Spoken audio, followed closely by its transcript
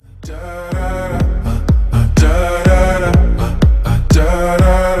What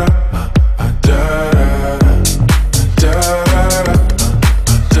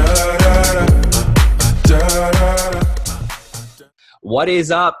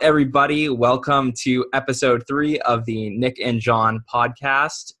is up, everybody? Welcome to episode 3 of the Nick and John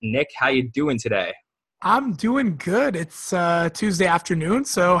podcast. Nick, how you doing today? I'm doing good. It's Tuesday afternoon,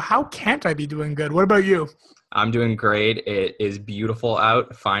 so how can't I be doing good? What about you? I'm doing great. It is beautiful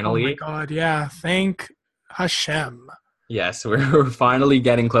out, finally. Oh my God, yeah. Thank Hashem. Yes, we're finally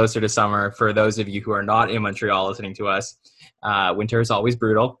getting closer to summer. For those of you who are not in Montreal listening to us, winter is always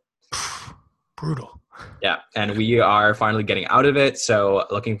brutal. Brutal. Yeah, and we are finally getting out of it. So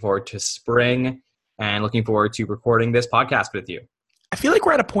looking forward to spring and looking forward to recording this podcast with you. I feel like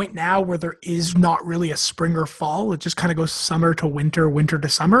we're at a point now where there is not really a spring or fall. It just kind of goes summer to winter, winter to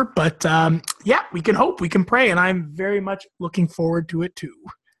summer. But yeah, we can hope, we can pray, and I'm very much looking forward to it too.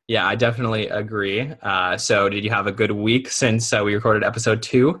 Yeah, I definitely agree. So did you have a good week since we recorded episode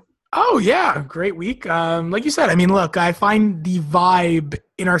 2? Oh, yeah. Great week. Like you said, I mean, look, I find the vibe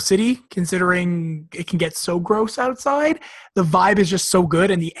in our city, considering it can get so gross outside, the vibe is just so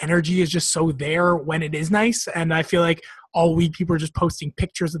good and the energy is just so there when it is nice. And I feel like all week people are just posting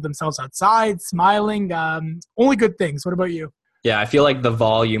pictures of themselves outside, smiling. Only good things. What about you? Yeah, I feel like the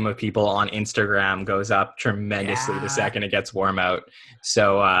volume of people on Instagram goes up tremendously the second it gets warm out.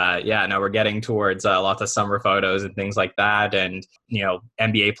 So, we're getting towards lots of summer photos and things like that. And, you know,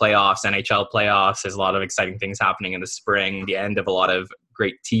 NBA playoffs, NHL playoffs, there's a lot of exciting things happening in the spring, the end of a lot of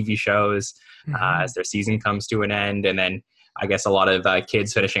great TV shows as their season comes to an end. And then I guess a lot of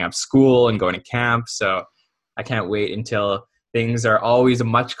kids finishing up school and going to camp. So I can't wait until things are always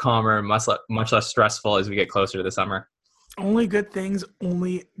much calmer, much less stressful as we get closer to the summer. Only good things,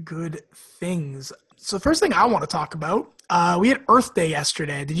 only good things. So the first thing I want to talk about, we had Earth Day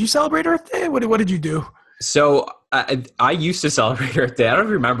yesterday. Did you celebrate Earth Day? What did you do? So I used to celebrate Earth Day. I don't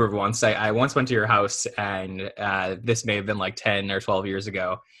remember once. I once went to your house, and this may have been like 10 or 12 years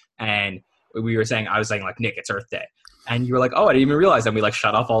ago. And I was saying like, Nick, it's Earth Day. And you were like, oh, I didn't even realize. And we like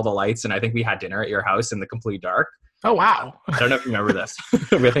shut off all the lights. And I think we had dinner at your house in the complete dark. Oh, wow. I don't know if you remember this. I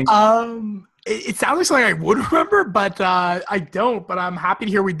think. It sounds like something I would remember, but I don't. But I'm happy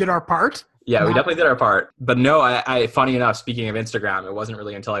to hear we did our part. Yeah, we definitely did our part. But no, I funny enough, speaking of Instagram, it wasn't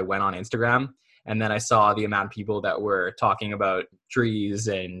really until I went on Instagram and then I saw the amount of people that were talking about trees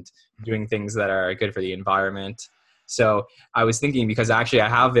and doing things that are good for the environment. So I was thinking, because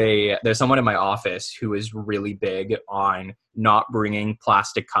actually there's someone in my office who is really big on not bringing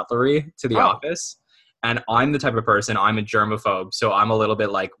plastic cutlery to the office. And I'm the type of person, I'm a germaphobe. So I'm a little bit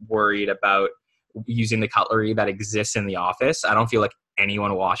like worried about using the cutlery that exists in the office. I don't feel like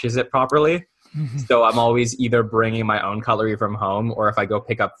anyone washes it properly. So I'm always either bringing my own cutlery from home, or if I go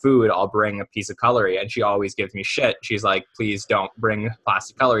pick up food, I'll bring a piece of cutlery. And she always gives me shit. She's like, please don't bring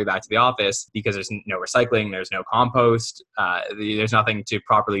plastic cutlery back to the office because there's no recycling, there's no compost, there's nothing to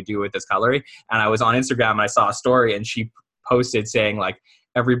properly do with this cutlery. And I was on Instagram and I saw a story and she posted saying like,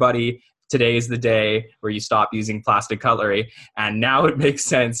 everybody, today is the day where you stop using plastic cutlery. And now it makes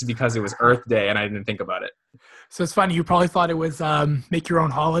sense because it was Earth Day and I didn't think about it. So it's funny. You probably thought it was make your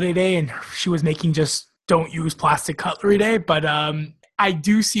own holiday day, and she was making just don't use plastic cutlery day. But I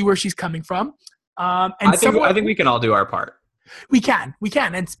do see where she's coming from. I think we can all do our part. We can.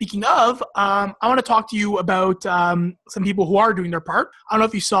 And speaking of, I want to talk to you about some people who are doing their part. I don't know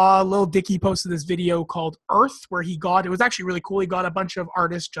if you saw Lil Dicky posted this video called Earth, where it was actually really cool. He got a bunch of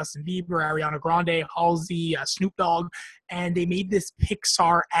artists, Justin Bieber, Ariana Grande, Halsey, Snoop Dogg, and they made this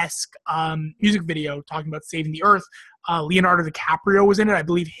Pixar-esque music video talking about saving the Earth. Leonardo DiCaprio was in it. I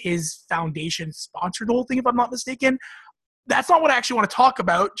believe his foundation sponsored the whole thing, if I'm not mistaken. That's not what I actually want to talk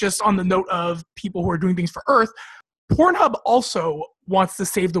about, just on the note of people who are doing things for Earth. Pornhub also wants to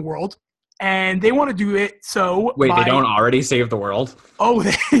save the world, and they want to do it so... Wait, they don't already save the world? Oh,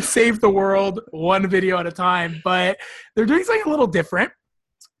 they save the world one video at a time, but they're doing something a little different.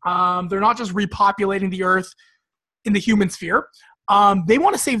 They're not just repopulating the Earth in the human sphere. They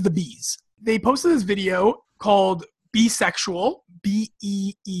want to save the bees. They posted this video called Beesexual,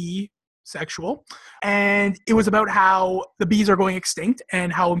 B-E-E sexual. And it was about how the bees are going extinct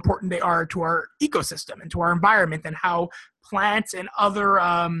and how important they are to our ecosystem and to our environment, and how plants and other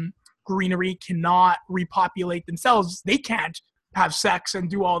greenery cannot repopulate themselves. They can't have sex and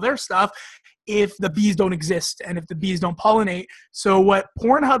do all their stuff if the bees don't exist and if the bees don't pollinate. So what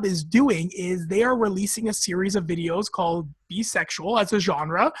Pornhub is doing is they are releasing a series of videos called Beesexual as a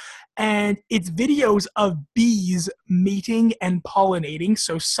genre, and it's videos of bees mating and pollinating,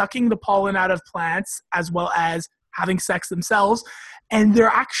 so sucking the pollen out of plants as well as having sex themselves. And they're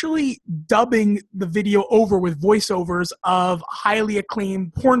actually dubbing the video over with voiceovers of highly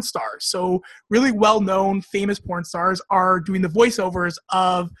acclaimed porn stars. So really well-known, famous porn stars are doing the voiceovers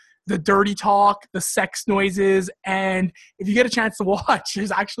of the dirty talk, the sex noises. And if you get a chance to watch,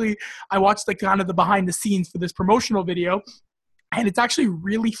 I watched like kind of the behind the scenes for this promotional video. And it's actually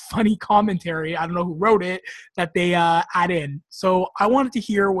really funny commentary. I don't know who wrote it that they add in. So I wanted to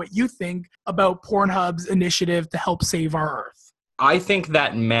hear what you think about Pornhub's initiative to help save our Earth. I think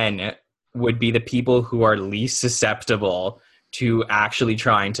that men would be the people who are least susceptible to actually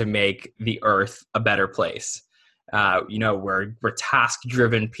trying to make the Earth a better place. We're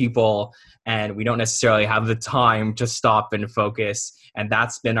task-driven people, and we don't necessarily have the time to stop and focus. And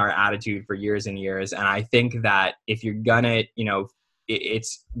that's been our attitude for years and years. And I think that if you're gonna,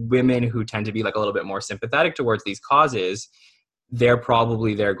 it's women who tend to be like a little bit more sympathetic towards these causes. Their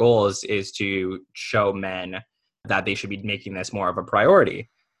goal is to show men that they should be making this more of a priority.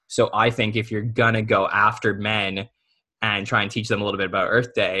 So I think if you're going to go after men and try and teach them a little bit about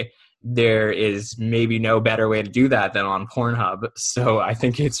Earth Day, there is maybe no better way to do that than on Pornhub. So I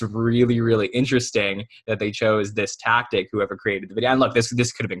think it's really, really interesting that they chose this tactic, whoever created the video. And look, this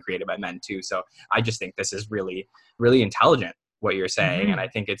could have been created by men too. So I just think this is really, really intelligent, what you're saying. Mm-hmm. And I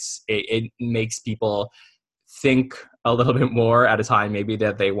think it makes people think a little bit more at a time, maybe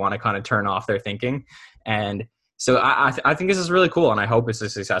that they want to kind of turn off their thinking. And so I think this is really cool, and I hope it's a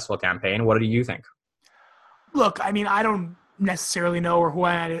successful campaign. What do you think? Look, I mean, I don't necessarily know, or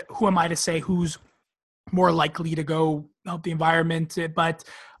who am I to say who's more likely to go help the environment, but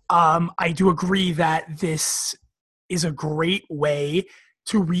I do agree that this is a great way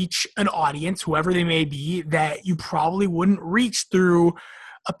to reach an audience, whoever they may be, that you probably wouldn't reach through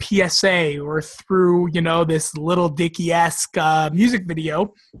a PSA or through, this Little Dicky-esque music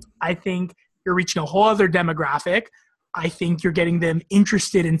video. I think you're reaching a whole other demographic. I think you're getting them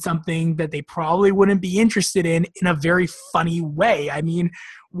interested in something that they probably wouldn't be interested in a very funny way. I mean,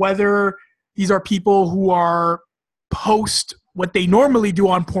 whether these are people who are post what they normally do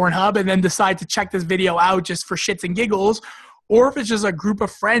on Pornhub and then decide to check this video out just for shits and giggles, or if it's just a group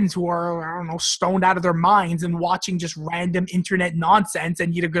of friends who are, stoned out of their minds and watching just random internet nonsense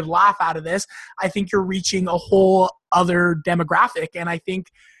and need a good laugh out of this, I think you're reaching a whole other demographic. And I think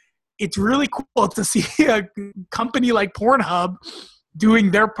it's really cool to see a company like Pornhub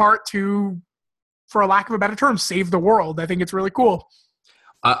doing their part to, for a lack of a better term, save the world. I think it's really cool.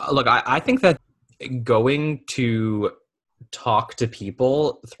 Look, I think that going to talk to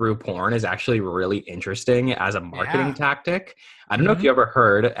people through porn is actually really interesting as a marketing tactic. I don't know if you ever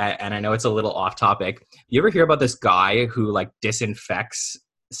heard, and I know it's a little off topic, you ever hear about this guy who like disinfects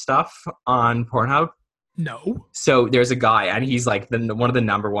stuff on Pornhub? No. So there's a guy, and he's like one of the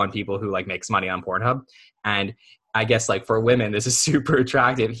number one people who like makes money on Pornhub. And I guess like for women, this is super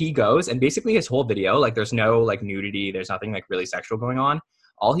attractive. He goes, and basically his whole video, like there's no like nudity, there's nothing like really sexual going on.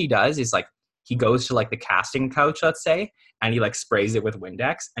 All he does is like, he goes to like the casting couch, let's say, and he like sprays it with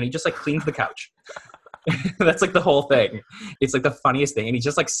Windex, and he just like cleans the couch. That's like the whole thing. It's like the funniest thing. And he's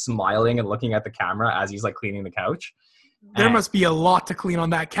just like smiling and looking at the camera as he's like cleaning the couch. There must be a lot to clean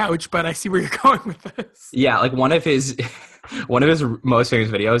on that couch, but I see where you're going with this. Yeah, like one of his most famous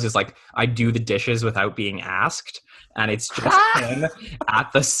videos is like, I do the dishes without being asked, and it's just him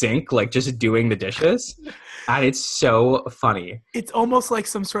at the sink, like just doing the dishes, and it's so funny. It's almost like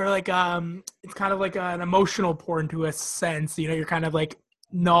some sort of like it's kind of like an emotional porn to a sense. You're kind of like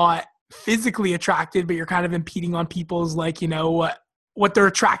not physically attracted, but you're kind of impeding on people's like what they're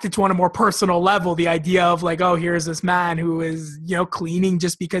attracted to on a more personal level. The idea of like, oh, here's this man who is, cleaning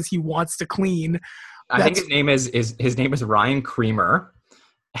just because he wants to clean. I think his name is Ryan Creamer.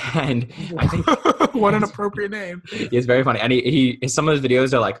 And I think what an appropriate name. It's very funny. And he some of his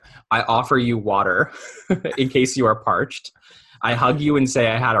videos are like, I offer you water in case you are parched. I hug you and say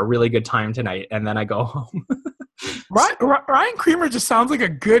I had a really good time tonight, and then I go home. Ryan Creamer just sounds like a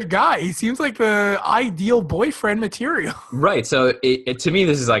good guy. He seems like the ideal boyfriend material. Right. So to me,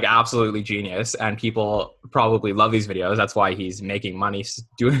 this is like absolutely genius, and people probably love these videos. That's why he's making money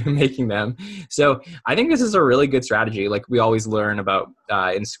making them. So I think this is a really good strategy. Like we always learn about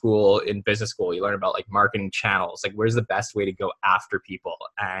in school, in business school, you learn about like marketing channels. Like where's the best way to go after people?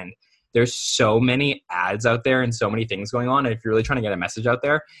 And there's so many ads out there and so many things going on. And if you're really trying to get a message out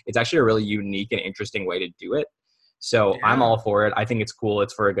there, it's actually a really unique and interesting way to do it. So yeah. I'm all for it. I think it's cool.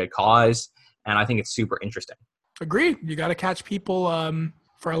 It's for a good cause. And I think it's super interesting. Agreed. You got to catch people,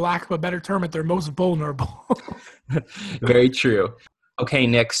 for a lack of a better term, at their most vulnerable. Very true. Okay,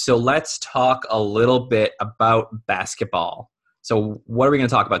 Nick. So let's talk a little bit about basketball. So what are we going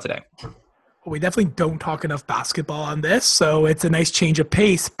to talk about today? We definitely don't talk enough basketball on this, so it's a nice change of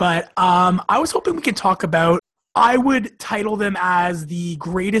pace. But I was hoping we could talk about, I would title them as the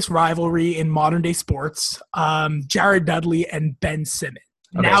greatest rivalry in modern day sports, Jared Dudley and Ben Simmons.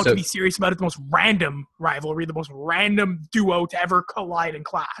 Okay, Now, so to be serious about it, the most random rivalry, the most random duo to ever collide and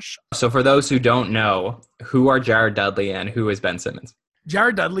clash. for those who don't know, who are Jared Dudley and who is Ben Simmons?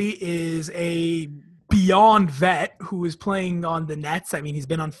 Jared Dudley is a beyond vet who is playing on the Nets. I mean, he's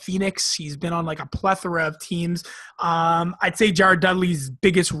been on Phoenix. He's been on like a plethora of teams. I'd say Jared Dudley's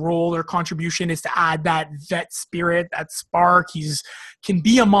biggest role or contribution is to add that vet spirit, that spark. He's can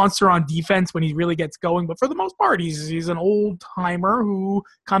be a monster on defense when he really gets going, but for the most part, he's an old timer who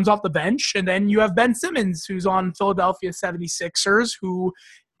comes off the bench. And then you have Ben Simmons, who's on Philadelphia 76ers, who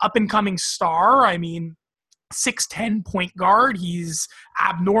up and coming star. I mean, 6'10" point guard. He's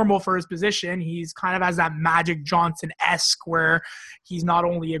abnormal for his position. He's kind of has that Magic Johnson-esque where he's not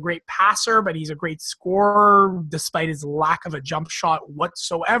only a great passer, but he's a great scorer despite his lack of a jump shot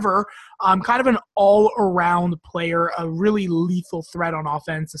whatsoever. Kind of an all-around player, a really lethal threat on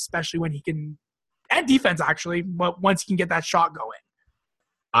offense, especially when he can, and defense actually, but once he can get that shot going.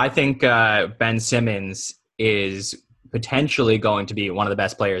 I think Ben Simmons is potentially going to be one of the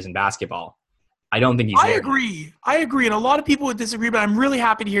best players in basketball. I don't think he's I agree. And a lot of people would disagree, but I'm really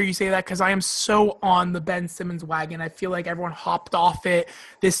happy to hear you say that because I am so on the Ben Simmons wagon. I feel like everyone hopped off it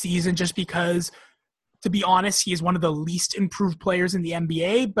this season just because, to be honest, he is one of the least improved players in the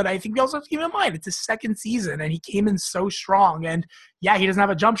NBA. But I think we also have to keep in mind it's his second season and he came in so strong. And yeah, he doesn't have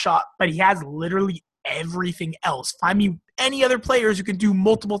a jump shot, but he has literally everything else. Find me any other players who can do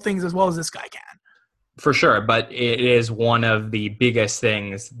multiple things as well as this guy can. For sure, but it is one of the biggest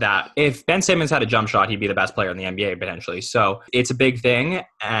things that if Ben Simmons had a jump shot, he'd be the best player in the NBA potentially. So it's a big thing,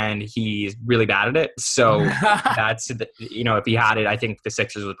 and he's really bad at it. So that's, if he had it, I think the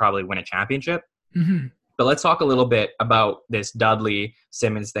Sixers would probably win a championship. Mm-hmm. But let's talk a little bit about this Dudley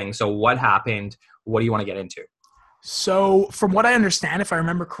Simmons thing. So what happened? What do you want to get into? So from what I understand, if I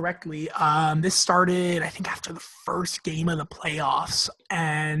remember correctly, this started, I think, after the first game of the playoffs.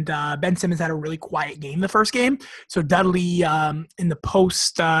 And Ben Simmons had a really quiet game the first game. So Dudley, in the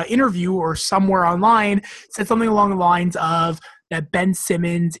post interview or somewhere online, said something along the lines of that Ben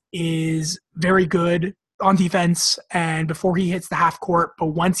Simmons is very good on defense and before he hits the half court, but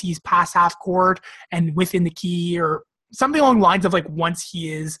once he's past half court and within the key or something along the lines of like once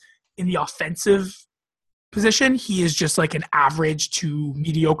he is in the offensive position, he is just like an average to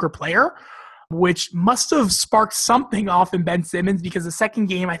mediocre player, which must have sparked something off in Ben Simmons because the second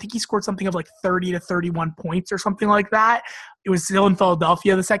game, I think he scored something of like 30 to 31 points or something like that. It was still in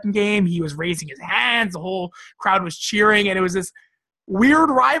Philadelphia the second game. He was raising his hands. The whole crowd was cheering, and it was this weird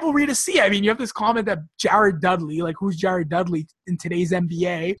rivalry to see. I mean, you have this comment that Jared Dudley, like who's Jared Dudley in today's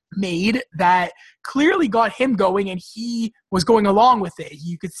NBA, made that clearly got him going, and he was going along with it.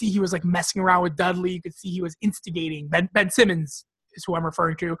 You could see he was like messing around with Dudley. You could see he was instigating. Ben Simmons is who I'm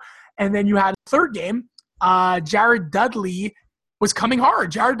referring to. And then you had the third game, Jared Dudley was coming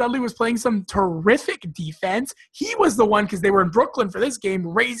hard. Jared Dudley was playing some terrific defense. He was the one, because they were in Brooklyn for this game,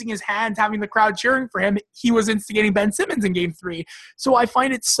 raising his hands, having the crowd cheering for him. He was instigating Ben Simmons in game 3. So I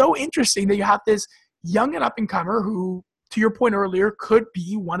find it so interesting that you have this young and up-and-comer who, to your point earlier, could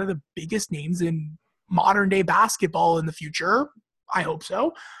be one of the biggest names in modern-day basketball in the future. I hope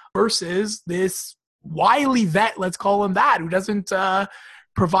so. Versus this wily vet, let's call him that, who doesn't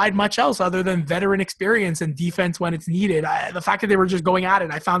provide much else other than veteran experience and defense when it's needed. The fact that they were just going at it,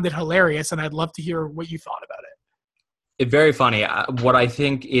 I found it hilarious, and I'd love to hear what you thought about it. It's very funny. What I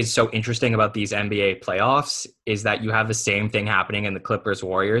think is so interesting about these NBA playoffs is that you have the same thing happening in the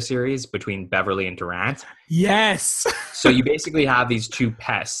Clippers-Warriors series between Beverly and Durant. Yes. So you basically have these two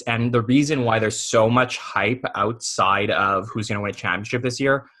pests. And the reason why there's so much hype outside of who's going to win a championship this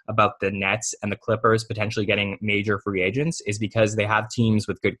year about the Nets and the Clippers potentially getting major free agents is because they have teams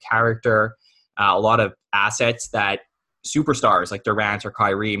with good character, a lot of assets that superstars like Durant or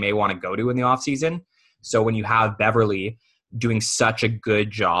Kyrie may want to go to in the offseason. So when you have Beverly doing such a good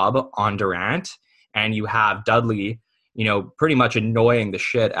job on Durant and you have Dudley, pretty much annoying the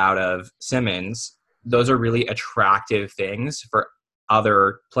shit out of Simmons, those are really attractive things for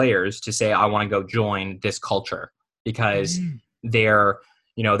other players to say, I want to go join this culture because they're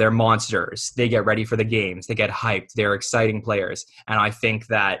monsters. They get ready for the games. They get hyped. They're exciting players. And I think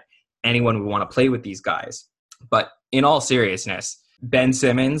that anyone would want to play with these guys. But in all seriousness, Ben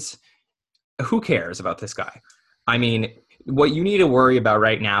Simmons, who cares about this guy? I mean, what you need to worry about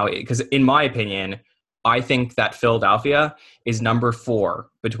right now, because in my opinion, I think that Philadelphia is number 4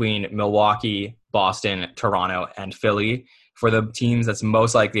 between Milwaukee, Boston, Toronto, and Philly for the teams that's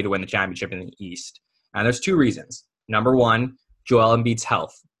most likely to win the championship in the East. And there's two reasons. Number one, Joel Embiid's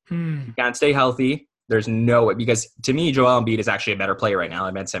health. He can't stay healthy. There's no way, because to me, Joel Embiid is actually a better player right now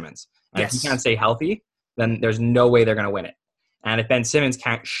than Ben Simmons. And if he can't stay healthy, then there's no way they're going to win it. And if Ben Simmons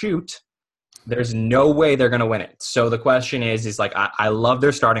can't shoot, there's no way they're going to win it. So the question is like, I love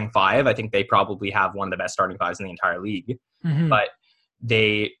their starting five. I think they probably have one of the best starting fives in the entire league. But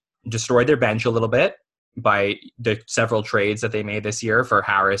they destroyed their bench a little bit by the several trades that they made this year for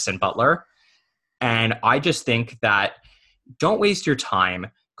Harris and Butler. And I just think that don't waste your time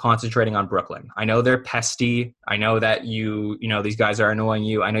concentrating on Brooklyn. I know they're pesty. I know that you know, these guys are annoying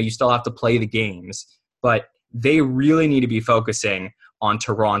you. I know you still have to play the games, but they really need to be focusing on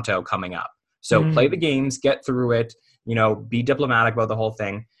Toronto coming up. So play the games, get through it, you know, be diplomatic about the whole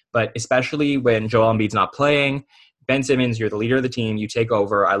thing. But especially when Joel Embiid's not playing, Ben Simmons, you're the leader of the team. You take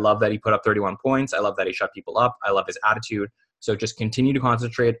over. I love that he put up 31 points. I love that he shut people up. I love his attitude. So just continue to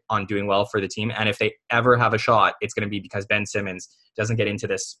concentrate on doing well for the team. And if they ever have a shot, it's going to be because Ben Simmons doesn't get into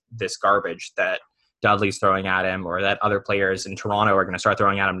this garbage that Dudley's throwing at him, or that other players in Toronto are going to start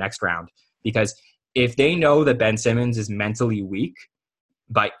throwing at him next round. Because if they know that Ben Simmons is mentally weak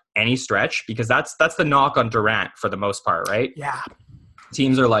by any stretch, because that's the knock on Durant for the most part, right? Yeah.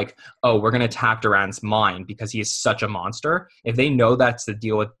 Teams are like, oh, we're going to attack Durant's mind because he is such a monster. If they know that's the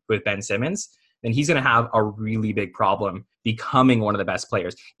deal with Ben Simmons, then he's going to have a really big problem becoming one of the best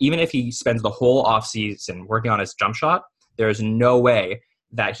players. Even if he spends the whole offseason working on his jump shot, there's no way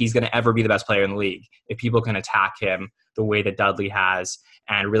that he's going to ever be the best player in the league if people can attack him the way that Dudley has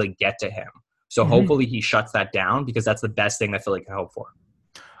and really get to him. So hopefully he shuts that down, because that's the best thing that Philly can hope for.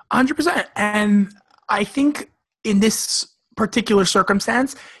 100%. And I think in this particular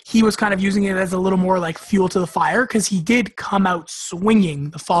circumstance, he was kind of using it as a little more like fuel to the fire, because he did come out swinging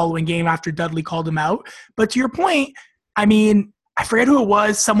the following game after Dudley called him out. But to your point, I mean, I forget who it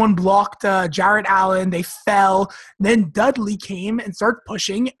was. Someone blocked Jarrett Allen. They fell. Then Dudley came and started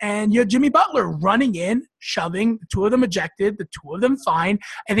pushing, and you had Jimmy Butler running in, shoving. The two of them ejected. The two of them fine.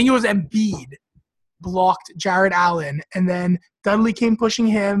 I think it was Embiid blocked Jarrett Allen, and then Dudley came pushing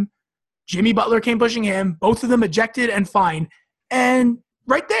him. Jimmy Butler came pushing him. Both of them ejected and fine. And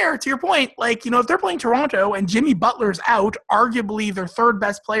right there, to your point, like, you know, if they're playing Toronto and Jimmy Butler's out, arguably their third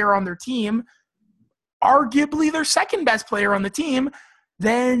best player on their team, arguably their second best player on the team,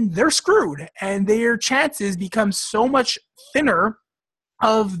 then they're screwed. And their chances become so much thinner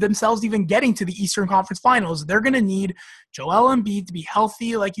of themselves even getting to the Eastern Conference Finals. They're going to need Joel Embiid to be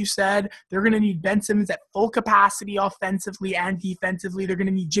healthy, like you said. They're going to need Ben Simmons at full capacity offensively and defensively. They're going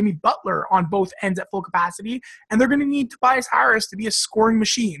to need Jimmy Butler on both ends at full capacity. And they're going to need Tobias Harris to be a scoring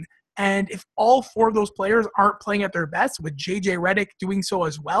machine. And if all four of those players aren't playing at their best, with JJ Redick doing so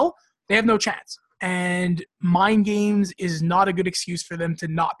as well, they have no chance. And mind games is not a good excuse for them to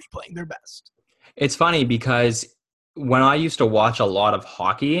not be playing their best. It's funny because when I used to watch a lot of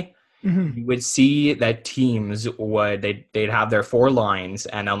hockey, you would see that teams they'd have their four lines,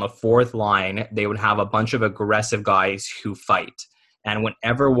 and on the fourth line, they would have a bunch of aggressive guys who fight. And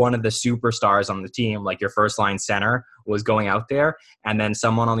whenever one of the superstars on the team, like your first line center, was going out there, and then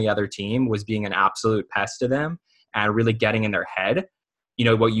someone on the other team was being an absolute pest to them and really getting in their head, you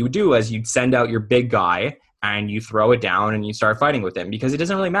know, what you would do is you'd send out your big guy and you throw it down and you start fighting with him, because it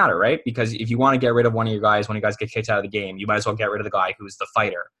doesn't really matter, right? Because if you want to get rid of one of your guys, when you guys get kicked out of the game, you might as well get rid of the guy who's the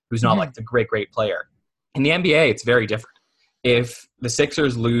fighter, who's not like the great player. In the NBA, it's very different. If the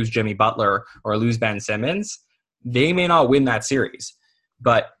Sixers lose Jimmy Butler or lose Ben Simmons, they may not win that series.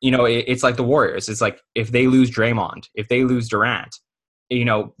 But, you know, it's like the Warriors. It's like if they lose Draymond, if they lose Durant, you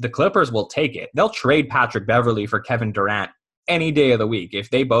know, the Clippers will take it. They'll trade Patrick Beverley for Kevin Durant any day of the week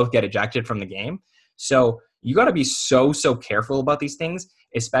if they both get ejected from the game. So you got to be so careful about these things,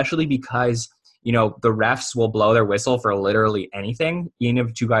 especially because, you know, the refs will blow their whistle for literally anything, even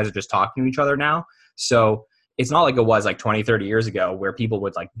if two guys are just talking to each other now. So it's not like it was like 20, 30 years ago where people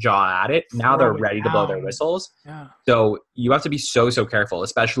would like jaw at it. Now they're ready to blow their whistles. Yeah. So you have to be so careful,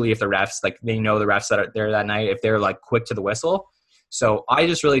 especially if the refs, like they know the refs that are there that night, if they're like quick to the whistle. So I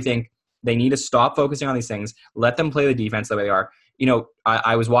just really think they need to stop focusing on these things. Let them play the defense the way they are. You know,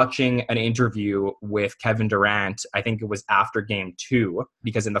 I was watching an interview with Kevin Durant. I think it was after game 2,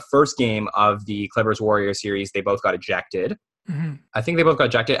 because in the first game of the Clippers-Warriors series, they both got ejected. I think they both got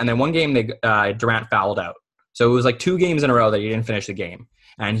ejected. And then one game, Durant fouled out. So it was like 2 games in a row that he didn't finish the game.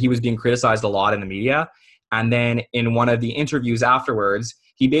 And he was being criticized a lot in the media. And then in one of the interviews afterwards,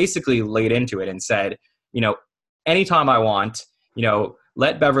 he basically laid into it and said, you know, anytime I want, you know,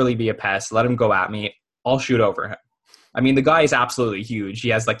 let Beverley be a pest. Let him go at me. I'll shoot over him. I mean, the guy is absolutely huge. He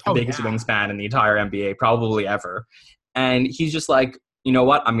has like the biggest wingspan in the entire NBA, probably ever. And he's just like, you know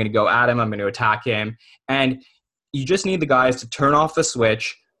what? I'm going to go at him. I'm going to attack him. And you just need the guys to turn off the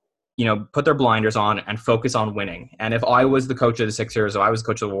switch, put their blinders on and focus on winning. And if I was the coach of the Sixers or I was the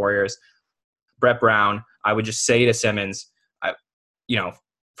coach of the Warriors, Brett Brown, I would just say to Simmons,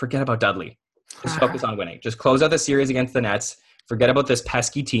 forget about Dudley. Just focus on winning. Just close out the series against the Nets. Forget about this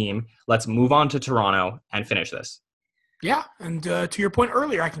pesky team. Let's move on to Toronto and finish this. Yeah, and to your point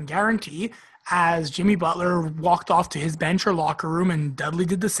earlier, I can guarantee as Jimmy Butler walked off to his bench or locker room and Dudley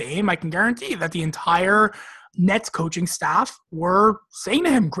did the same, I can guarantee that the entire Nets coaching staff were saying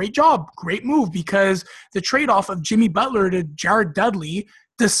to him, great job, great move, because the trade-off of Jimmy Butler to Jared Dudley,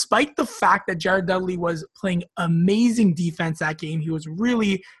 despite the fact that Jared Dudley was playing amazing defense that game, he was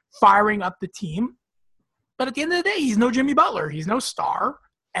really firing up the team. But at the end of the day, he's no Jimmy Butler. He's no star.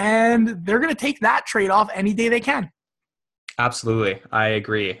 And they're going to take that trade-off any day they can. Absolutely. I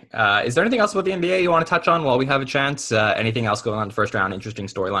agree. Is there anything else about the NBA you want to touch on while we have a chance? Anything else going on in the first round? Interesting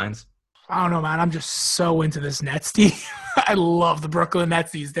storylines? I don't know, man. I'm just so into this Nets team. I love the Brooklyn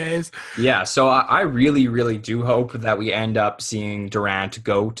Nets these days. Yeah, so I really, really do hope that we end up seeing Durant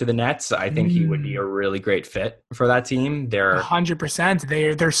go to the Nets. I think he would be a really great fit for that team. They're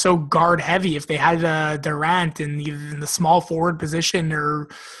 100%. They're so guard heavy. If they had Durant in the small forward position or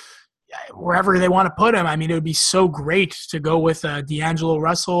wherever they want to put him, I mean, it would be so great to go with D'Angelo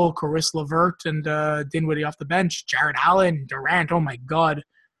Russell, Caris LeVert, and Dinwiddie off the bench, Jared Allen, Durant. Oh my God.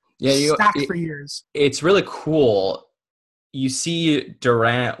 Yeah, stacked for years. It's really cool. You see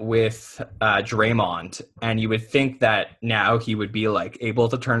Durant with Draymond, and you would think that now he would be like able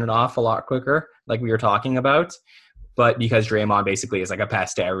to turn it off a lot quicker, like we were talking about. But because Draymond basically is like a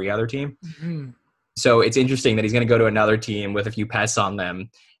pest to every other team. Mm-hmm. So it's interesting that he's going to go to another team with a few pests on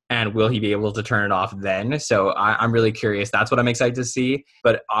them. And will he be able to turn it off then? So I'm really curious. That's what I'm excited to see.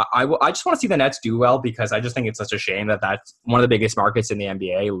 But I just want to see the Nets do well, because I just think it's such a shame that that's one of the biggest markets in the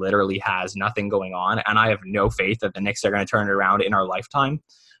NBA literally has nothing going on. And I have no faith that the Knicks are going to turn it around in our lifetime.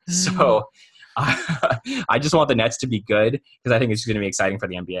 So I just want the Nets to be good, because I think it's going to be exciting for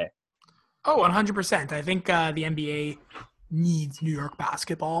the NBA. Oh, 100%. I think the NBA needs New York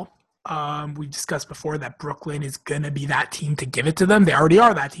basketball. We discussed before that Brooklyn is going to be that team to give it to them. They already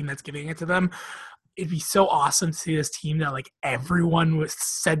are that team that's giving it to them. It'd be so awesome to see this team that like everyone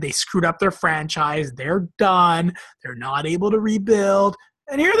said they screwed up their franchise. They're done. They're not able to rebuild.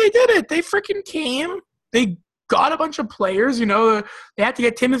 And here they did it. They freaking came. They got a bunch of players. They had to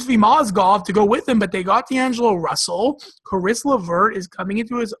get Timothy Mozgov to go with them, but they got D'Angelo Russell. Caris LeVert is coming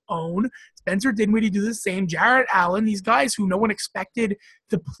into his own. Spencer Dinwiddie do the same. Jared Allen, these guys who no one expected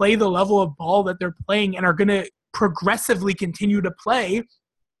to play the level of ball that they're playing and are going to progressively continue to play.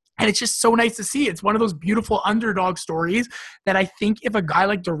 And it's just so nice to see. It's one of those beautiful underdog stories that I think if a guy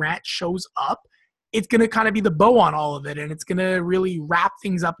like Durant shows up, it's going to kind of be the bow on all of it. And it's going to really wrap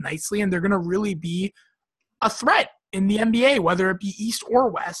things up nicely. And they're going to really be a threat in the NBA, whether it be East or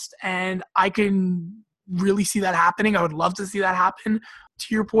West. And I can really see that happening. I would love to see that happen.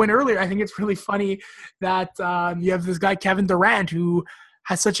 To your point earlier, I think it's really funny that you have this guy, Kevin Durant, who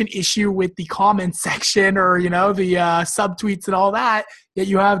has such an issue with the comment section or, the subtweets and all that. Yet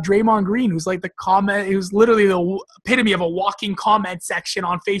you have Draymond Green, who's like who's literally the epitome of a walking comment section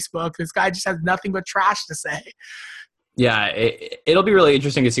on Facebook. This guy just has nothing but trash to say. Yeah, it'll be really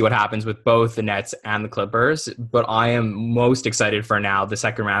interesting to see what happens with both the Nets and the Clippers. But I am most excited for now the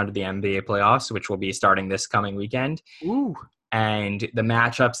second round of the NBA playoffs, which will be starting this coming weekend. Ooh. And the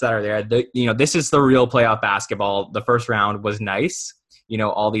matchups that are there, this is the real playoff basketball. The first round was nice.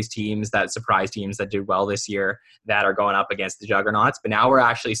 All these teams, that surprise teams that did well this year that are going up against the juggernauts. But now we're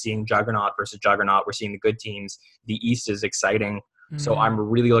actually seeing juggernaut versus juggernaut. We're seeing the good teams. The East is exciting. So I'm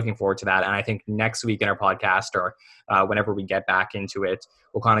really looking forward to that. And I think next week in our podcast or whenever we get back into it,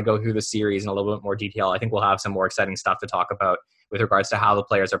 we'll kind of go through the series in a little bit more detail. I think we'll have some more exciting stuff to talk about with regards to how the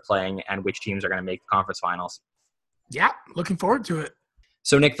players are playing and which teams are going to make the conference finals. Yeah, looking forward to it.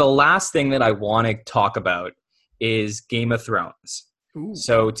 So, Nick, the last thing that I want to talk about is Game of Thrones. Ooh.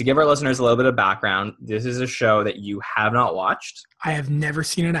 So to give our listeners a little bit of background, this is a show that you have not watched. I have never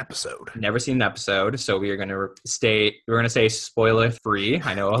seen an episode. Never seen an episode. So we're going to stay spoiler free.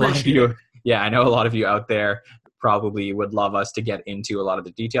 I know a lot of you. Yeah, I know a lot of you out there probably would love us to get into a lot of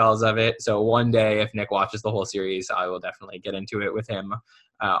the details of it. So one day, if Nick watches the whole series, I will definitely get into it with him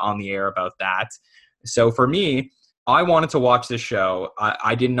on the air about that. So for me, I wanted to watch this show.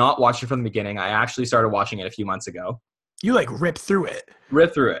 I did not watch it from the beginning. I actually started watching it a few months ago. You ripped through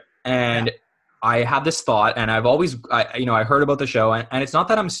it. And yeah. I had this thought, and I've always, I heard about the show, and it's not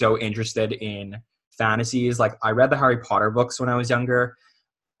that I'm so interested in fantasies. Like, I read the Harry Potter books when I was younger.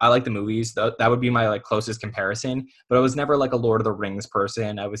 I like the movies. That would be my like closest comparison. But I was never like a Lord of the Rings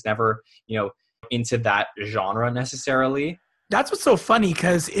person. I was never, into that genre necessarily. That's what's so funny,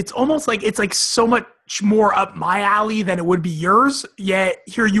 because it's almost like it's like so much more up my alley than it would be yours. Yet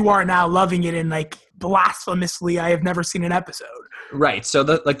here you are now loving it, and like blasphemously, I have never seen an episode. Right. So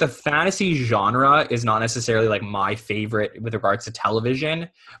the fantasy genre is not necessarily like my favorite with regards to television.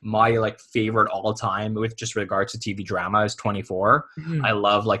 My like favorite all time with just regards to TV drama is 24. Mhm. I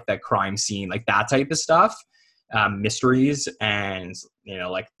love like that crime scene, like that type of stuff. Mysteries and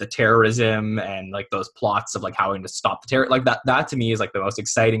like the terrorism and like those plots of like how to stop the terror, like that to me is like the most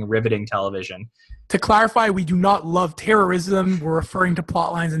exciting, riveting television. To clarify, we do not love terrorism. We're referring to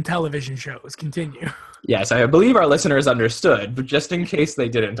plot lines in television shows. Continue. Yes, I believe our listeners understood, but just in case they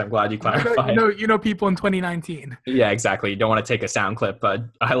didn't, I'm glad you clarified. You know people in 2019. Yeah, exactly. You don't want to take a sound clip, but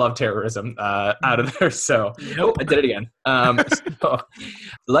I love terrorism out of there. So Nope. I did it again. So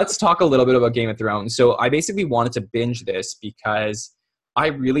let's talk a little bit about Game of Thrones. So I basically wanted to binge this because I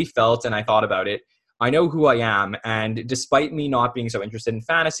really felt, and I thought about it, I know who I am. And despite me not being so interested in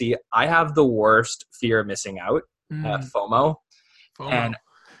fantasy, I have the worst fear of missing out, FOMO. And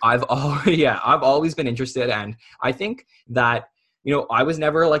I've always been interested. And I think that, I was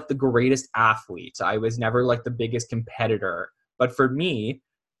never like the greatest athlete. I was never like the biggest competitor. But for me,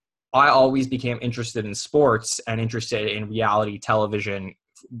 I always became interested in sports and interested in reality television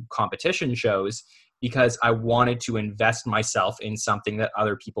competition shows because I wanted to invest myself in something that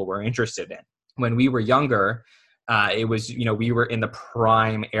other people were interested in. When we were younger, it was, we were in the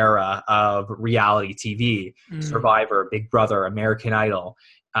prime era of reality TV, Survivor, Big Brother, American Idol,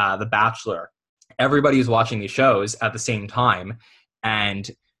 The Bachelor. Everybody was watching these shows at the same time, and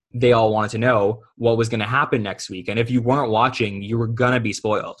they all wanted to know what was going to happen next week. And if you weren't watching, you were going to be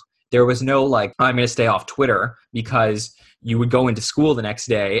spoiled. There was no like, I'm going to stay off Twitter, because you would go into school the next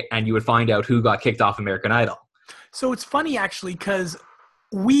day and you would find out who got kicked off American Idol. So it's funny, actually, because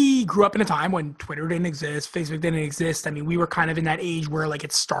we grew up in a time when Twitter didn't exist, Facebook didn't exist. I mean, we were kind of in that age where like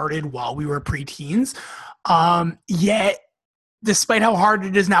it started while we were preteens. Yet, despite how hard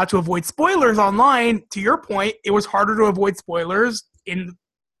it is now to avoid spoilers online, to your point, it was harder to avoid spoilers in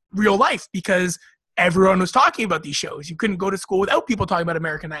real life because everyone was talking about these shows. You couldn't go to school without people talking about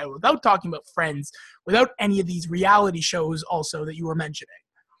American Idol, without talking about Friends, without any of these reality shows also that you were mentioning.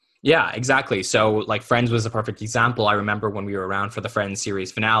 Yeah, exactly. So like Friends was a perfect example. I remember when we were around for the Friends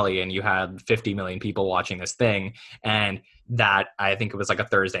series finale and you had 50 million people watching this thing. And that, I think it was like a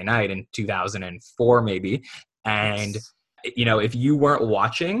Thursday night in 2004 maybe. And, if you weren't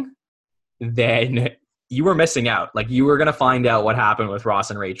watching, then you were missing out. Like you were going to find out what happened with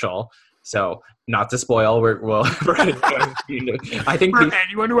Ross and Rachel. So not to spoil, I think for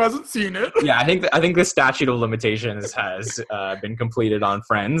anyone who hasn't seen it. Yeah, I think the statute of limitations has been completed on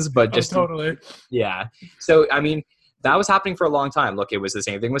Friends, but just totally. Yeah. So I mean, that was happening for a long time. Look, it was the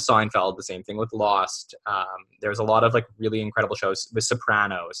same thing with Seinfeld, the same thing with Lost. There was a lot of like really incredible shows with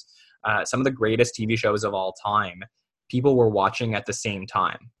Sopranos. Some of the greatest TV shows of all time, people were watching at the same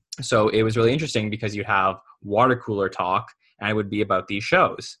time. So it was really interesting because you'd have water cooler talk, and it would be about these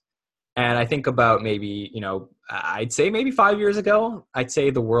shows. And I think about maybe, I'd say maybe 5 years ago, I'd say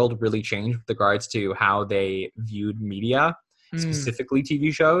the world really changed with regards to how they viewed media, specifically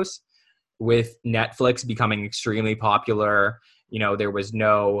TV shows. With Netflix becoming extremely popular, there was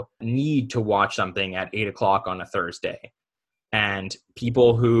no need to watch something at 8 o'clock on a Thursday. And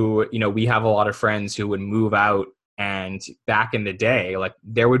people who, we have a lot of friends who would move out, and back in the day, like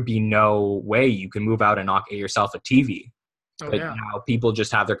there would be no way you can move out and not get yourself a TV. But now people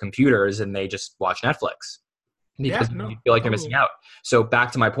just have their computers and they just watch Netflix because you feel like you're missing out. So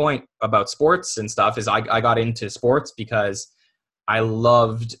back to my point about sports and stuff is I got into sports because I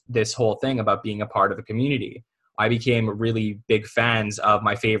loved this whole thing about being a part of a community. I became really big fans of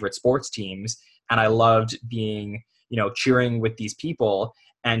my favorite sports teams, and I loved being, cheering with these people.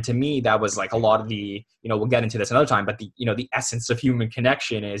 And to me, that was like a lot of the, we'll get into this another time, but the essence of human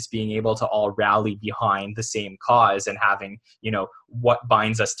connection is being able to all rally behind the same cause and having, what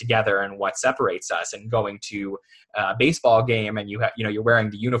binds us together and what separates us. And going to a baseball game and you're wearing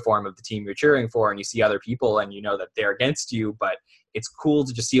the uniform of the team you're cheering for, and you see other people and you know that they're against you, but it's cool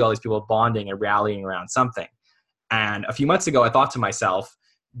to just see all these people bonding and rallying around something. And a few months ago, I thought to myself,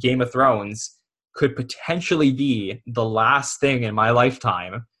 Game of Thrones could potentially be the last thing in my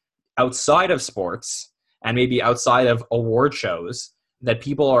lifetime outside of sports and maybe outside of award shows that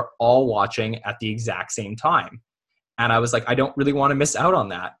people are all watching at the exact same time. And I was like, I don't really want to miss out on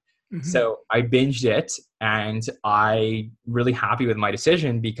that. Mm-hmm. So I binged it, and I'm really happy with my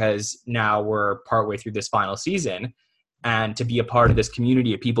decision because now we're partway through this final season. And to be a part of this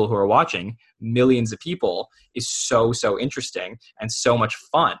community of people who are watching, millions of people, is so, so interesting and so much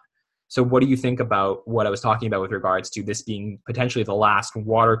fun. So what do you think about what I was talking about with regards to this being potentially the last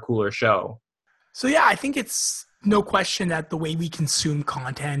water cooler show? So yeah, I think it's no question that the way we consume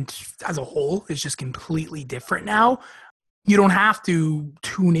content as a whole is just completely different now. You don't have to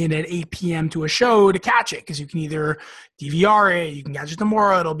tune in at 8 p.m. to a show to catch it, because you can either DVR it, you can catch it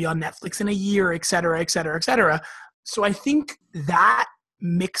tomorrow, it'll be on Netflix in a year, et cetera, et cetera, et cetera. So I think that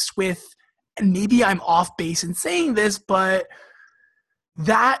mixed with, and maybe I'm off base in saying this, but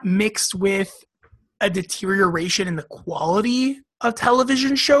that mixed with a deterioration in the quality of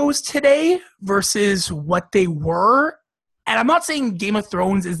television shows today versus what they were. And I'm not saying Game of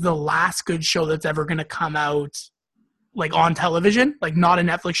Thrones is the last good show that's ever going to come out like on television, like not a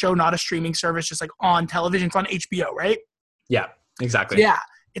Netflix show, not a streaming service, just like on television. It's on HBO, right? Yeah, exactly. Yeah.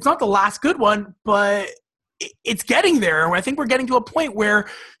 It's not the last good one, but it's getting there. And I think we're getting to a point where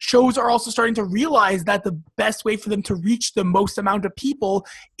shows are also starting to realize that the best way for them to reach the most amount of people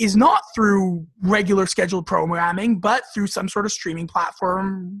is not through regular scheduled programming, but through some sort of streaming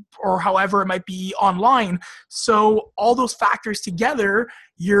platform or however it might be online. So all those factors together,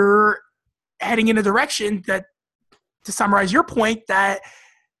 you're heading in a direction that, to summarize your point, that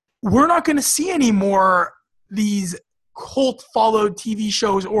we're not going to see any more these cult followed TV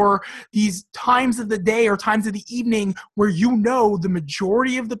shows or these times of the day or times of the evening where the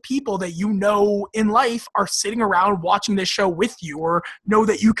majority of the people that you know in life are sitting around watching this show with you, or know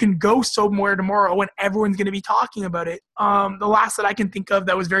that you can go somewhere tomorrow and everyone's going to be talking about it. The last that I can think of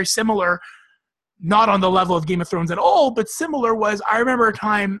that was very similar, not on the level of Game of Thrones at all, but similar, was I remember a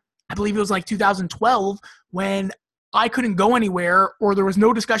time, I believe it was like 2012, when I couldn't go anywhere, or there was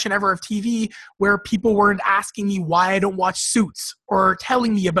no discussion ever of TV where people weren't asking me why I don't watch Suits or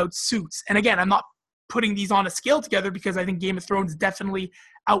telling me about Suits. And again, I'm not putting these on a scale together, because I think Game of Thrones definitely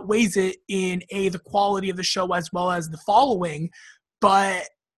outweighs it in the quality of the show as well as the following. But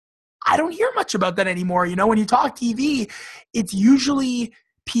I don't hear much about that anymore. You know, when you talk TV, it's usually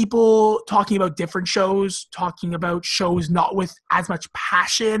people talking about different shows, talking about shows not with as much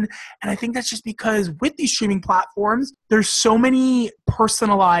passion. And I think that's just because with these streaming platforms, there's so many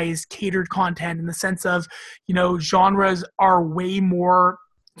personalized, catered content, in the sense of, genres are way more,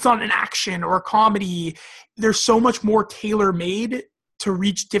 it's not an action or a comedy. There's so much more tailor-made to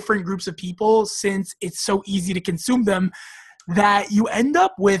reach different groups of people, since it's so easy to consume them, that you end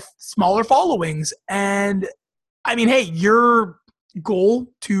up with smaller followings. And I mean, hey, your goal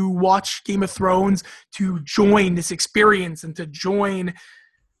to watch Game of Thrones, to join this experience and to join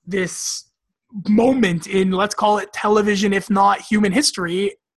this moment in, let's call it television, if not human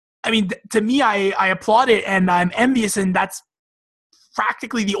history. I mean, to me, I applaud it and I'm envious, and that's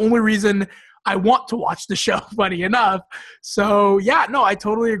practically the only reason I want to watch the show, funny enough. So yeah, no, I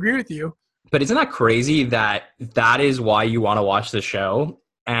totally agree with you. But isn't that crazy that is why you want to watch the show?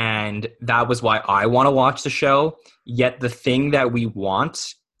 And that was why I want to watch the show. Yet the thing that we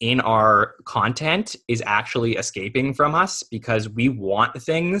want in our content is actually escaping from us, because we want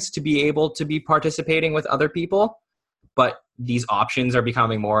things to be able to be participating with other people. But these options are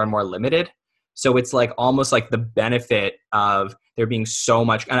becoming more and more limited. So it's like almost like the benefit of there being so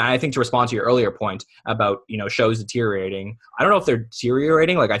much. And I think, to respond to your earlier point about, shows deteriorating, I don't know if they're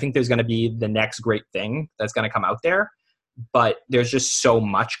deteriorating. Like, I think there's going to be the next great thing that's going to come out there. But there's just so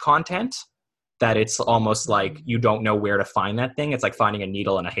much content that it's almost like you don't know where to find that thing. It's like finding a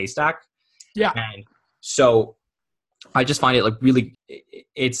needle in a haystack. Yeah. And so I just find it like really,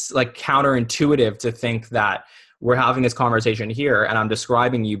 it's like counterintuitive to think that we're having this conversation here and I'm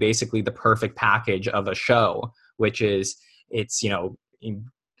describing you basically the perfect package of a show, which is it's,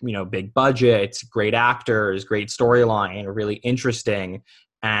 big budget, great actors, great storyline, really interesting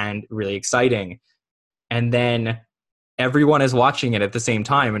and really exciting. And then everyone is watching it at the same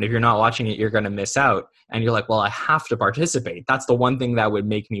time. And if you're not watching it, you're going to miss out. And you're like, well, I have to participate. That's the one thing that would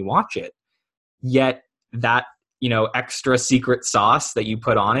make me watch it. Yet that, extra secret sauce that you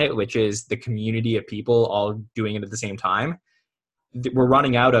put on it, which is the community of people all doing it at the same time, we're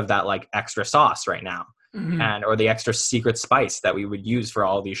running out of that like extra sauce right now. Mm-hmm. Or the extra secret spice that we would use for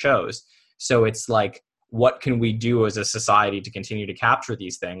all these shows. So it's like, what can we do as a society to continue to capture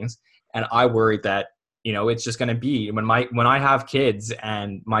these things? And I worry that, it's just going to be when I have kids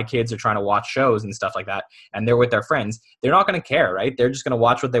and my kids are trying to watch shows and stuff like that, and they're with their friends, they're not going to care, right? They're just going to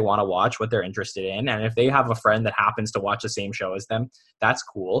watch what they want to watch, what they're interested in. And if they have a friend that happens to watch the same show as them, that's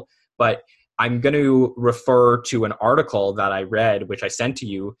cool. But I'm going to refer to an article that I read, which I sent to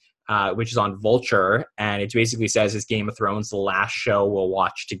you, which is on Vulture. And it basically says, is Game of Thrones the last show we'll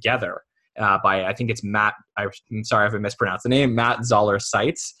watch together? by, I think it's Matt, I'm sorry if I mispronounced the name, Matt Zoller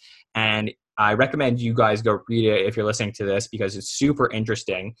Seitz. And I recommend you guys go read it if you're listening to this, because it's super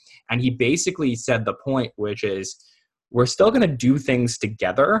interesting. And he basically said the point, which is we're still going to do things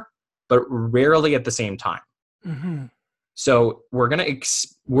together, but rarely at the same time. Mm-hmm. So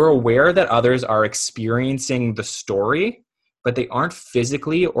we're aware that others are experiencing the story, but they aren't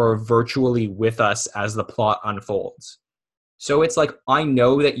physically or virtually with us as the plot unfolds. So it's like, I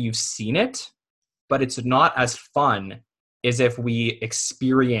know that you've seen it, but it's not as fun as if we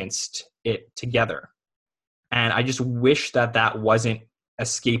experienced it together. And I just wish that that wasn't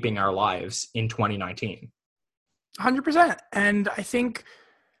escaping our lives in 2019. 100%. And I think,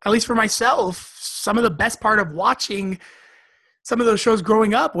 at least for myself, some of the best part of watching some of those shows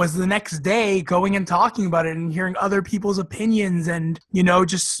growing up was the next day going and talking about it and hearing other people's opinions, and, you know,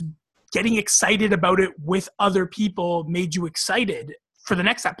 just getting excited about it with other people made you excited for the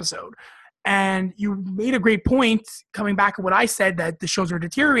next episode. And you made a great point coming back to what I said, that the shows are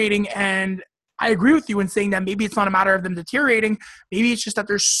deteriorating. And I agree with you in saying that maybe it's not a matter of them deteriorating. Maybe it's just that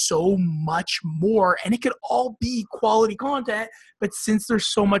there's so much more, and it could all be quality content. But since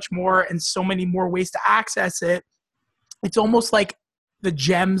there's so much more and so many more ways to access it, it's almost like the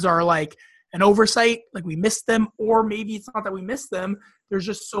gems are like an oversight, like we missed them, or maybe it's not that we missed them. There's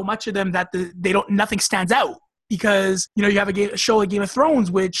just so much of them that nothing stands out, because, you know, you have a show like Game of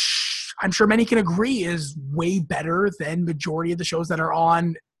Thrones, which I'm sure many can agree is way better than majority of the shows that are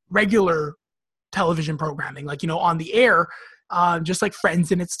on regular television programming, like, you know, on the air, just like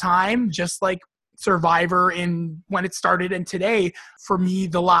Friends in its time, just like Survivor in when it started. And today, for me,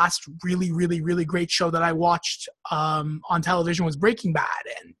 the last really, really, really great show that I watched on television was Breaking Bad.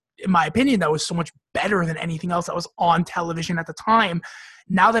 And in my opinion, that was so much better than anything else that was on television at the time.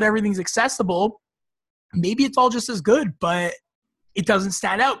 Now that everything's accessible, maybe it's all just as good, but it doesn't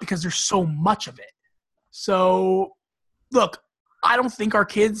stand out because there's so much of it. So, look, I don't think our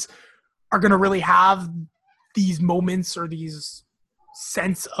kids are going to really have these moments or these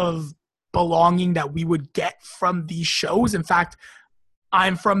sense of belonging that we would get from these shows. In fact,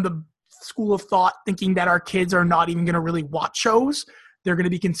 I'm from the school of thought thinking that our kids are not even going to really watch shows. They're going to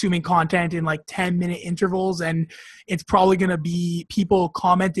be consuming content in like 10-minute intervals, and it's probably going to be people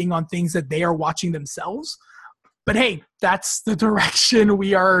commenting on things that they are watching themselves. But hey, that's the direction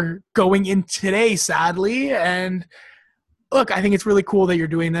we are going in today, sadly. And look, I think it's really cool that you're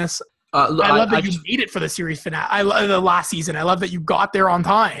doing this. I love that you made it for the series finale. I love the last season. I love that you got there on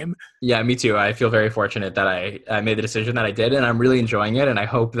time. Yeah, me too. I feel very fortunate that I made the decision that I did, and I'm really enjoying it. And I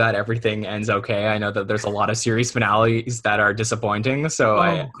hope that everything ends okay. I know that there's a lot of series finales that are disappointing. So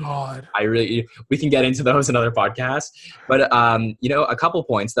God, we can get into those in other podcasts. But you know, a couple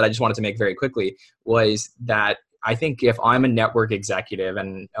points that I just wanted to make very quickly was that I think if I'm a network executive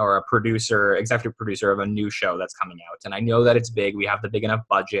or a executive producer of a new show that's coming out, and I know that it's big, we have the big enough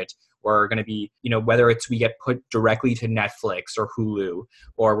budget, we're going to be, you know, whether it's we get put directly to Netflix or Hulu,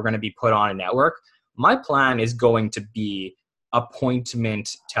 or we're going to be put on a network, my plan is going to be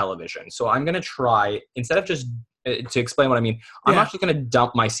appointment television. So I'm going to try, instead of just, to explain what I mean, I'm actually going to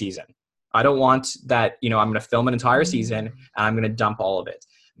dump my season. I don't want that, you know, I'm going to film an entire season and I'm going to dump all of it.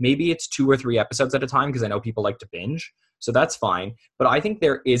 Maybe it's 2 or 3 episodes at a time, because I know people like to binge. So that's fine. But I think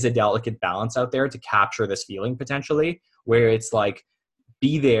there is a delicate balance out there to capture this feeling potentially, where it's like,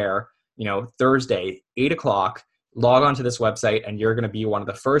 be there, you know, Thursday, 8:00, log onto this website, and you're going to be one of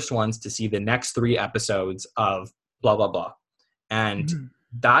the first ones to see the next 3 episodes of blah, blah, blah. And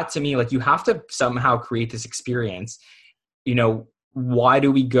that, to me, like, you have to somehow create this experience. You know, why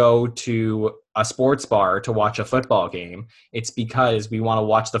do we go to a sports bar to watch a football game? It's because we want to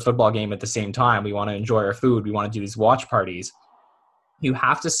watch the football game at the same time. We want to enjoy our food. We want to do these watch parties. You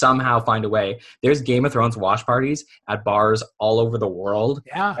have to somehow find a way. There's Game of Thrones watch parties at bars all over the world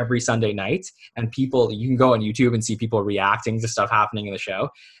every Sunday night. And people, you can go on YouTube and see people reacting to stuff happening in the show.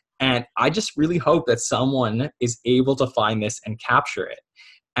 And I just really hope that someone is able to find this and capture it.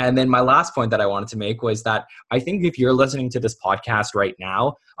 And then my last point that I wanted to make was that I think if you're listening to this podcast right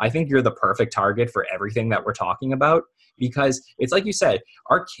now, I think you're the perfect target for everything that we're talking about, because it's like you said,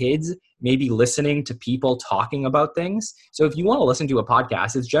 our kids may be listening to people talking about things. So if you want to listen to a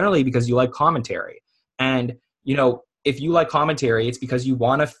podcast, it's generally because you like commentary. And, you know, if you like commentary, it's because you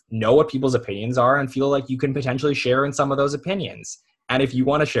want to know what people's opinions are and feel like you can potentially share in some of those opinions. And if you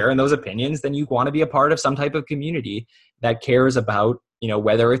want to share in those opinions, then you want to be a part of some type of community that cares about, you know,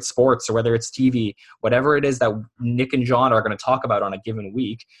 whether it's sports or whether it's TV, whatever it is that Nick and John are going to talk about on a given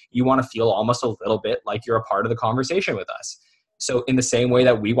week, you want to feel almost a little bit like you're a part of the conversation with us. So in the same way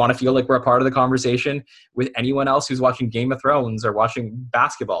that we want to feel like we're a part of the conversation with anyone else who's watching Game of Thrones or watching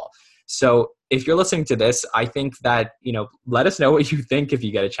basketball. So if you're listening to this, I think that, let us know what you think if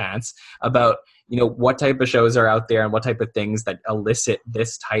you get a chance about, what type of shows are out there and what type of things that elicit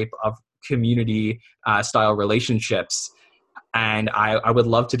this type of community style relationships. And I would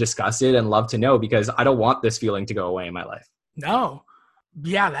love to discuss it and love to know, because I don't want this feeling to go away in my life. No.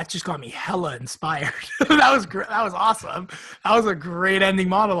 Yeah, that just got me hella inspired. That was great. That was awesome. That was a great ending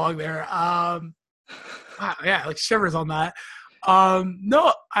monologue there. Wow, yeah, like shivers on that.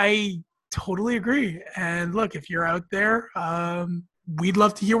 No, I totally agree. And look, if you're out there, we'd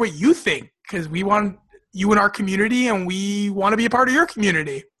love to hear what you think, because we want you in our community and we want to be a part of your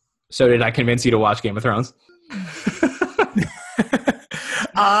community. So did I convince you to watch Game of Thrones?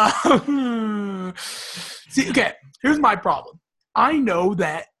 See, okay, here's my problem. I know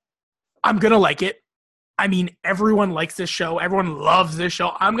that I'm going to like it. I mean, everyone likes this show. Everyone loves this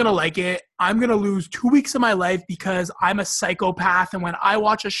show. I'm going to like it. I'm going to lose 2 weeks of my life because I'm a psychopath. And when I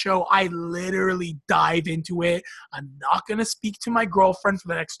watch a show, I literally dive into it. I'm not going to speak to my girlfriend for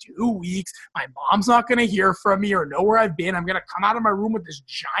the next 2 weeks. My mom's not going to hear from me or know where I've been. I'm going to come out of my room with this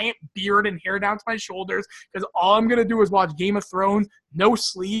giant beard and hair down to my shoulders because all I'm going to do is watch Game of Thrones, no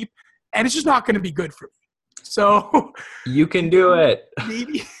sleep, and it's just not going to be good for me. So you can do it.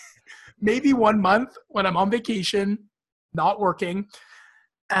 Maybe 1 month when I'm on vacation, not working,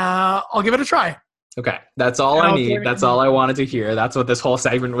 I'll give it a try. Okay. That's all I need. That's all I wanted to hear. That's what this whole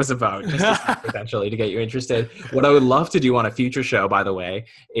segment was about, just potentially to get you interested. What I would love to do on a future show, by the way,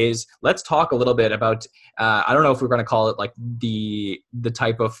 is let's talk a little bit about, I don't know if we're going to call it like the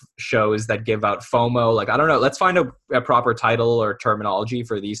type of shows that give out FOMO. Like, I don't know. Let's find a proper title or terminology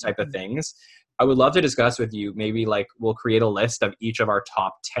for these type of things. I would love to discuss with you. Maybe like we'll create a list of each of our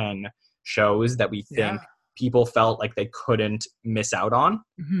top 10 shows that we think people felt like they couldn't miss out on.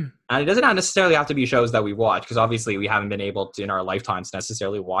 Mm-hmm. And it doesn't necessarily have to be shows that we watch, because obviously we haven't been able to in our lifetimes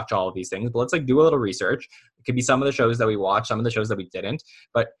necessarily watch all of these things, but let's like do a little research. It could be some of the shows that we watched, some of the shows that we didn't,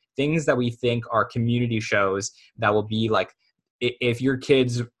 but things that we think are community shows that will be like, if your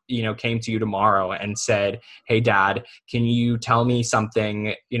kids, came to you tomorrow and said, "Hey Dad, can you tell me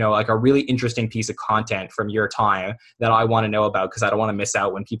something, like a really interesting piece of content from your time that I want to know about, because I don't want to miss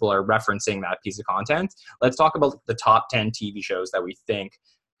out when people are referencing that piece of content." Let's talk about the top 10 TV shows that we think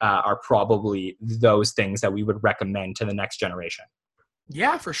are probably those things that we would recommend to the next generation.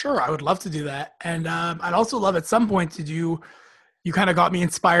 Yeah, for sure. I would love to do that. And I'd also love at some point to do, you kind of got me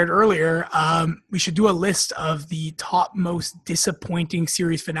inspired earlier. We should do a list of the top most disappointing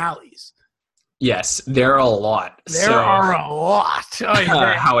series finales. Yes, there are a lot. There are a lot. Oh,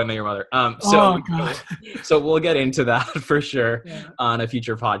 yeah. How I Met Your Mother. So we'll get into that for sure on a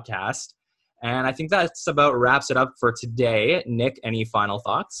future podcast. And I think that's about wraps it up for today. Nick, any final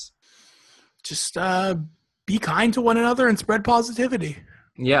thoughts? Just be kind to one another and spread positivity.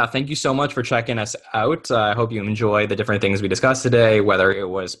 Yeah, thank you so much for checking us out. I hope you enjoy the different things we discussed today, whether it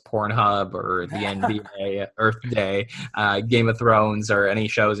was Pornhub or the NBA, Earth Day, Game of Thrones, or any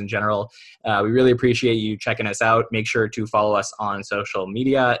shows in general. We really appreciate you checking us out. Make sure to follow us on social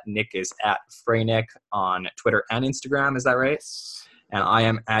media. Nick is at Freynick on Twitter and Instagram. Is that right? And I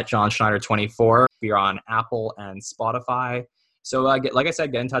am at John Schneider 24. We are on Apple and Spotify. So like I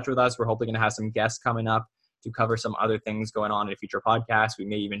said, get in touch with us. We're hopefully going to have some guests coming up to cover some other things going on in a future podcast. We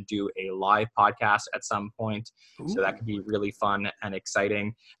may even do a live podcast at some point. Ooh. So that could be really fun and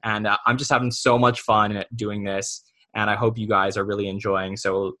exciting. And I'm just having so much fun doing this. And I hope you guys are really enjoying.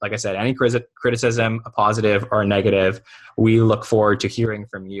 So like I said, any criticism, a positive or a negative, we look forward to hearing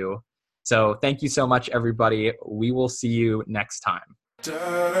from you. So thank you so much, everybody. We will see you next time.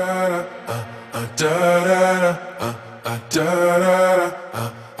 Down, down,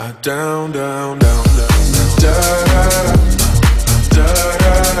 down, down, down.